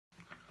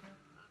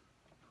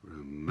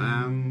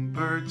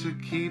Remember to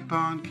keep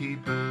on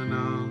keeping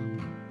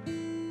on.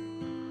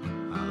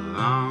 A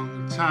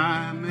long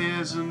time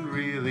isn't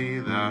really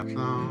that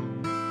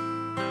long,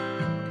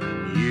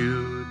 and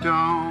you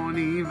don't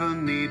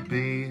even need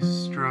be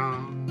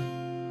strong.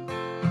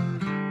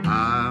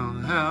 I'll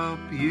help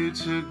you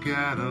to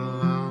get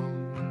along.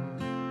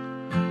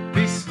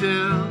 Be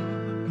still,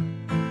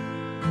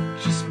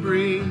 just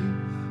breathe,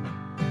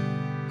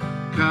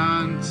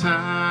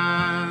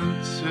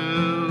 content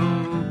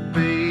to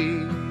be.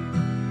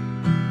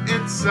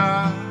 It's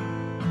a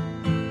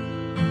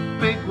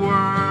big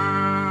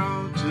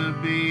world to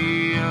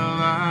be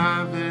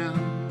alive in.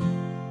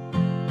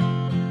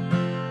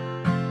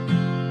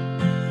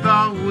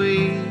 Though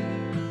we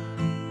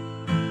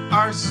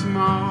are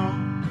small,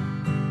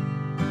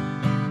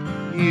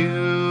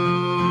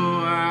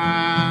 you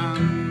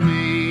and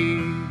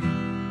me,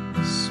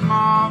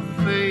 small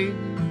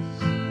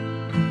things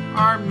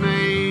are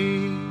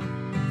made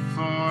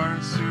for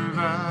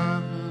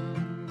surviving.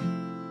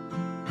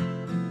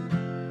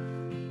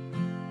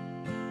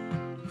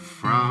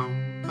 From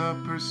the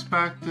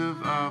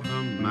perspective of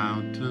a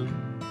mountain,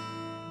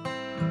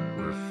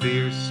 we're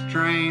fierce,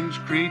 strange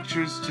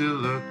creatures to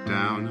look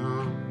down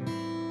on.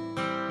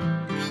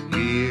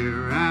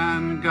 Here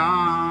and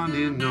gone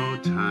in no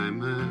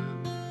time, and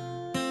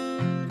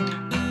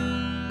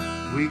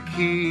we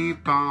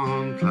keep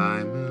on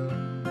climbing.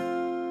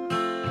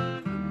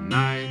 The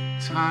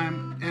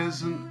nighttime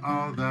isn't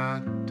all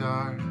that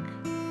dark,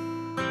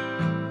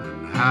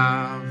 and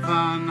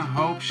heaven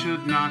hope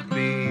should not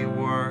be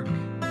work.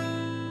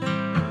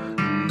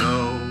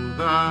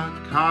 The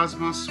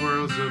cosmos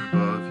swirls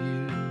above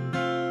you.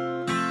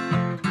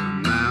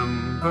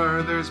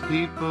 Remember, there's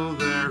people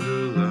there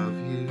who love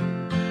you.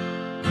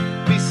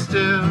 Be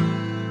still,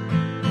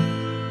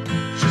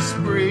 just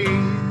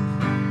breathe,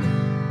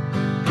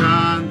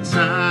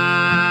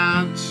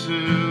 content to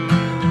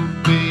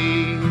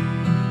be.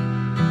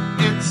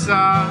 It's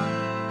a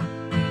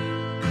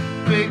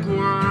big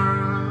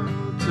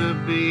world to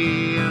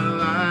be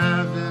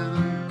alive in.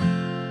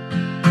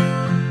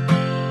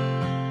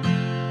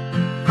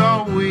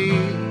 We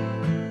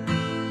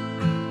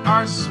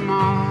are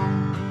small,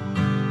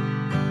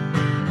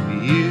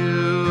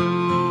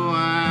 you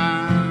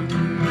and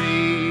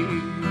me.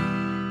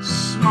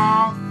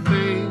 Small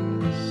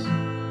things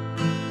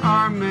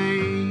are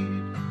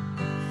made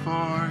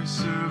for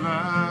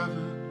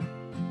surviving.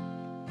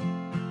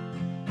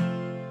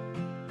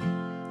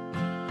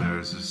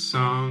 There's a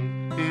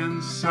song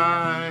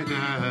inside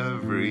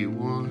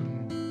everyone.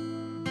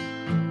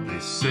 They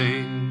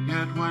sing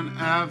it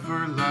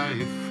whenever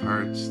life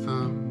hurts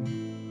them.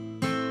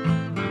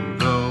 And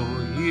though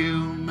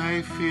you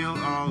may feel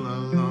all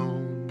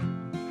alone,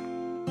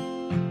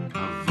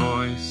 a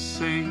voice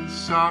sings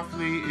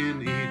softly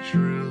in each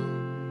room.